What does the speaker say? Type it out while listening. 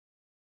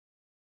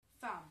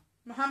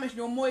Mohammed,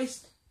 you're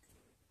moist.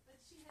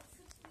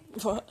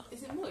 What?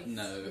 Is it moist?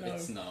 No,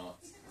 it's not.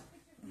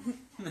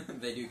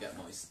 They do get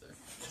moist though.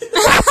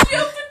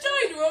 Your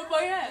vagina on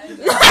my head.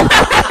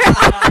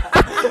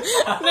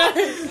 No.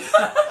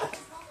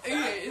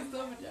 Okay, it's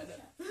not vagina.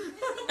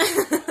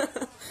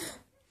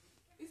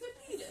 Is it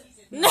penis?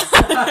 No.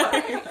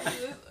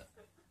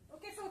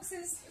 Okay,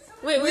 foxes.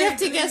 Wait, we have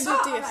to guess. We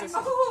have to guess.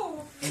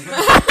 Oh!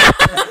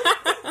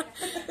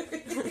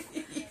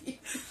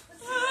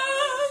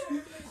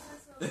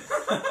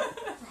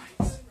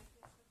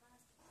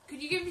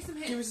 Could you give me some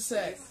hints? Give us a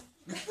sec.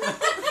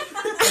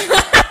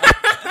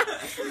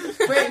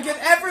 Wait, can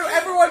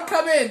everyone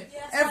come in?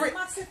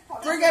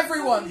 Bring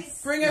everyone.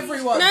 Bring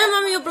everyone. No,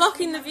 Mum, you're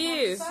blocking the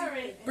view.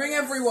 Sorry. Bring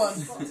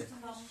everyone.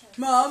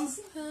 Mum.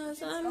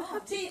 'Cause I'm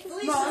happy.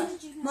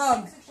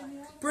 Mum.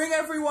 Bring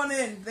everyone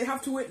in. They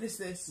have to witness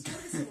this.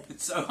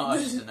 It's so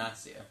harsh to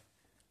Nasya.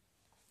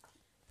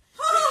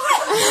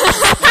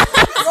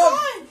 Mum,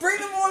 bring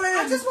them all in.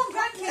 I just want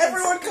grandkids.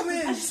 Everyone come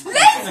in. Lesbian!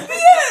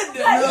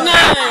 No.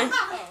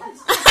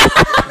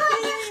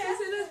 Is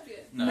it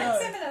lesbian? No. No.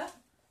 Similar.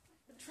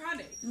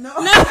 Tranny? No.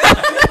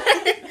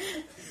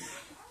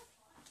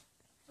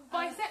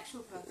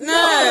 Bisexual person?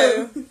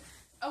 No.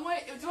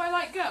 Do I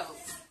like girls?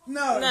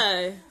 No.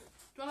 No.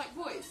 Do I like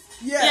boys?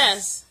 Yes.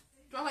 Yes.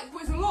 Do I like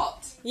boys a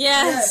lot?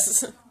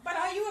 Yes. But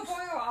are you a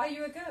boy or are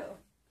you a girl?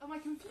 Am I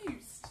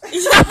confused?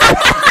 You're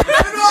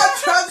not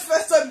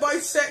transvestite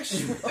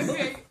bisexual.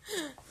 Okay,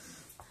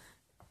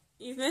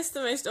 You've missed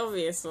the most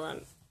obvious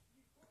one.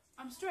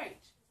 I'm straight.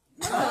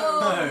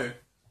 No.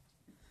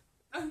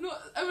 I'm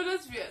a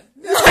lesbian.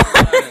 No.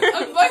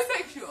 I'm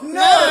bisexual.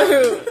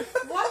 No.